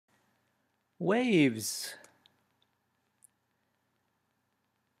Waves.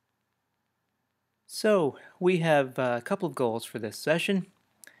 So we have a couple of goals for this session.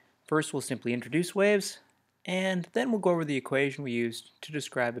 First, we'll simply introduce waves, and then we'll go over the equation we used to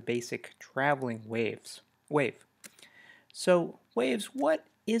describe a basic traveling wave. So waves, what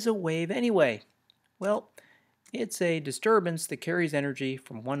is a wave anyway? Well, it's a disturbance that carries energy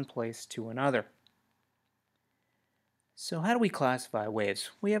from one place to another. So how do we classify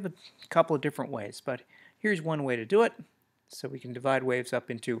waves? We have a couple of different ways, but here's one way to do it. So we can divide waves up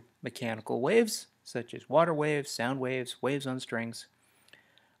into mechanical waves, such as water waves, sound waves, waves on strings.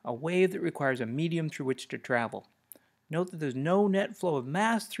 A wave that requires a medium through which to travel. Note that there's no net flow of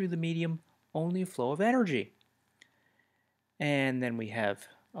mass through the medium, only a flow of energy. And then we have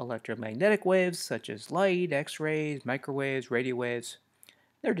electromagnetic waves, such as light, X-rays, microwaves, radio waves.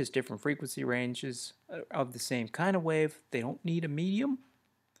 They're just different frequency ranges of the same kind of wave. They don't need a medium,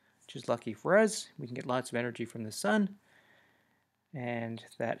 which is lucky for us. We can get lots of energy from the sun, and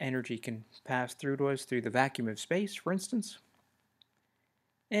that energy can pass through to us through the vacuum of space, for instance.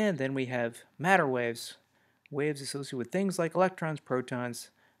 And then we have matter waves, waves associated with things like electrons,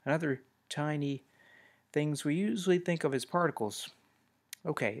 protons, and other tiny things we usually think of as particles.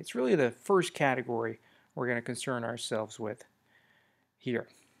 Okay, it's really the first category we're going to concern ourselves with here.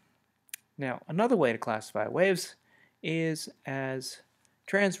 Now, another way to classify waves is as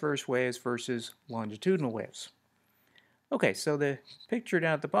transverse waves versus longitudinal waves. Okay, so the picture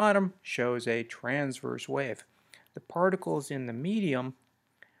down at the bottom shows a transverse wave. The particles in the medium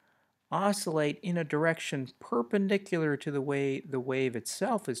oscillate in a direction perpendicular to the way the wave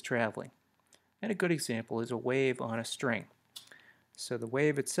itself is traveling. And a good example is a wave on a string. So the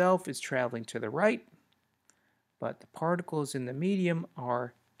wave itself is traveling to the right, but the particles in the medium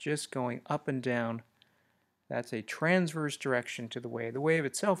are just going up and down. That's a transverse direction to the way the wave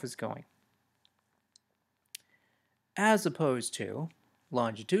itself is going. As opposed to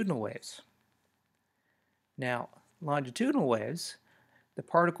longitudinal waves. Now, longitudinal waves, the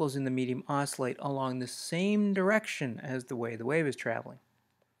particles in the medium oscillate along the same direction as the way the wave is traveling.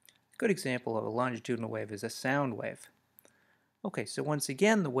 A good example of a longitudinal wave is a sound wave. Okay, so once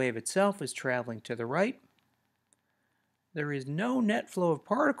again, the wave itself is traveling to the right. There is no net flow of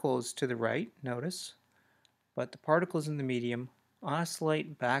particles to the right, notice, but the particles in the medium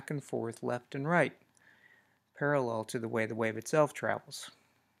oscillate back and forth left and right, parallel to the way the wave itself travels.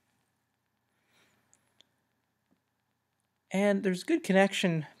 And there's good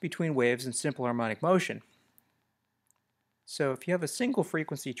connection between waves and simple harmonic motion. So if you have a single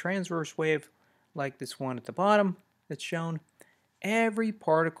frequency transverse wave like this one at the bottom that's shown, every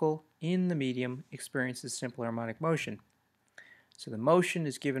particle in the medium experiences simple harmonic motion. So the motion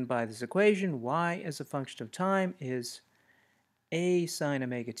is given by this equation. Y as a function of time is a sine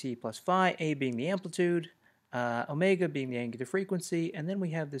omega t plus phi, a being the amplitude, omega being the angular frequency, and then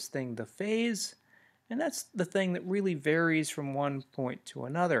we have this thing, the phase, and that's the thing that really varies from one point to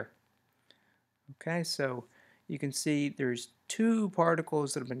another. Okay, so you can see there's two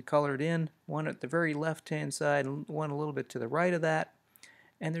particles that have been colored in, one at the very left-hand side and one a little bit to the right of that.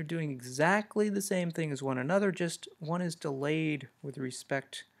 And they're doing exactly the same thing as one another, just one is delayed with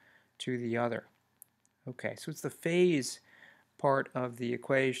respect to the other. Okay, so it's the phase part of the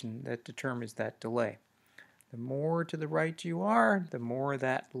equation that determines that delay. The more to the right you are, the more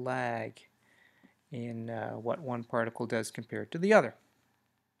that lag in what one particle does compared to the other.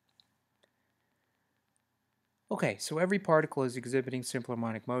 Okay, so every particle is exhibiting simple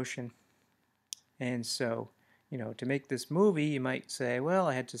harmonic motion, and so to make this movie, you might say, well,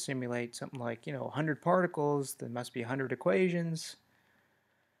 I had to simulate something like, 100 particles, there must be 100 equations.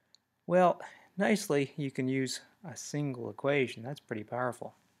 Well, nicely, you can use a single equation. That's pretty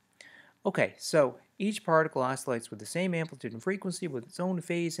powerful. Okay, so each particle oscillates with the same amplitude and frequency with its own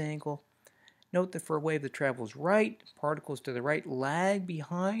phase angle. Note that for a wave that travels right, particles to the right lag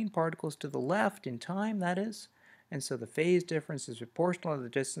behind particles to the left in time, that is. And so the phase difference is proportional to the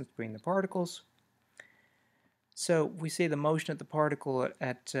distance between the particles. So we say the motion of the particle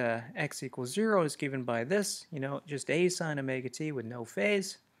at x equals 0 is given by this, just a sine omega t with no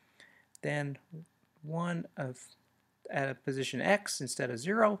phase. Then one at a position x instead of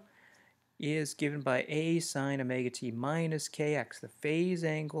 0 is given by a sine omega t minus kx. The phase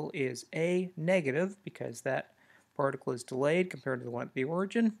angle is a negative because that particle is delayed compared to the one at the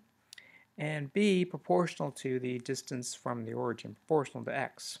origin, and b proportional to the distance from the origin, proportional to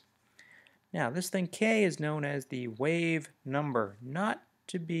x. Now, this thing k is known as the wave number, not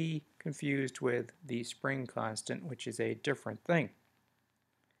to be confused with the spring constant, which is a different thing.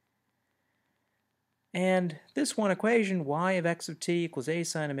 And this one equation, y of x of t equals a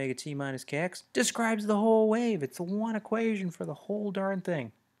sine omega t minus kx, describes the whole wave. It's the one equation for the whole darn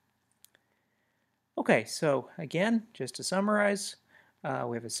thing. Okay, so again, just to summarize,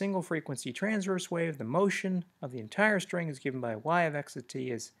 we have a single frequency transverse wave. The motion of the entire string is given by y of x of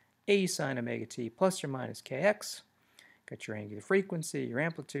t is a sine omega t plus or minus kx. Got your angular frequency, your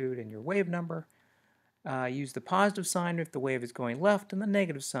amplitude, and your wave number. Use the positive sign if the wave is going left and the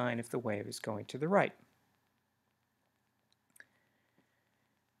negative sign if the wave is going to the right.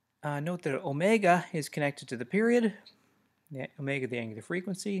 Note that omega is connected to the period. Omega, the angular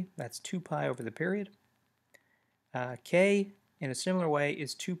frequency, that's 2 pi over the period. K, in a similar way,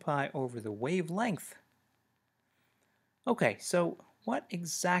 is 2 pi over the wavelength. Okay, so what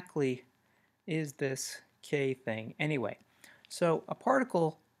exactly is this K thing anyway? So a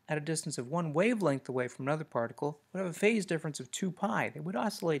particle at a distance of one wavelength away from another particle would have a phase difference of 2 pi. They would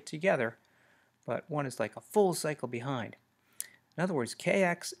oscillate together, but one is like a full cycle behind. In other words,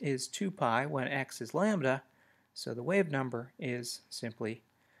 kx is 2 pi when x is lambda, so the wave number is simply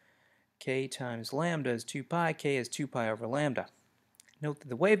k times lambda is 2 pi, k is 2 pi over lambda. Note that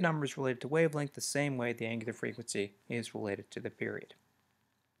the wave number is related to wavelength the same way the angular frequency is related to the period.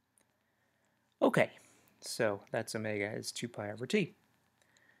 Okay, so that's omega is 2 pi over t.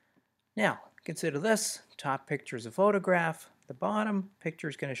 Now, consider this. Top picture is a photograph. The bottom picture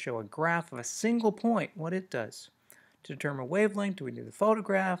is going to show a graph of a single point, what it does. To determine wavelength, do we do the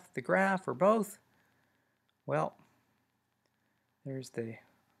photograph, the graph, or both? Well, there's the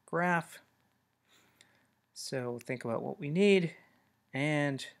graph. So think about what we need.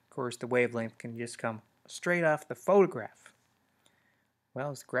 And, of course, the wavelength can just come straight off the photograph.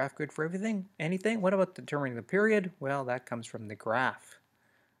 Well, is the graph good for everything? Anything? What about determining the period? Well, that comes from the graph.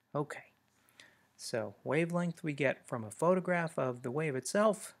 Okay. So, wavelength we get from a photograph of the wave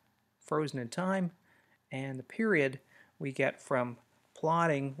itself, frozen in time, and the period we get from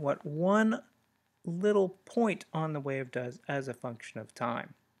plotting what one little point on the wave does as a function of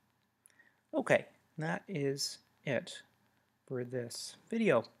time. Okay, that is it for this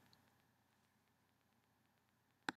video.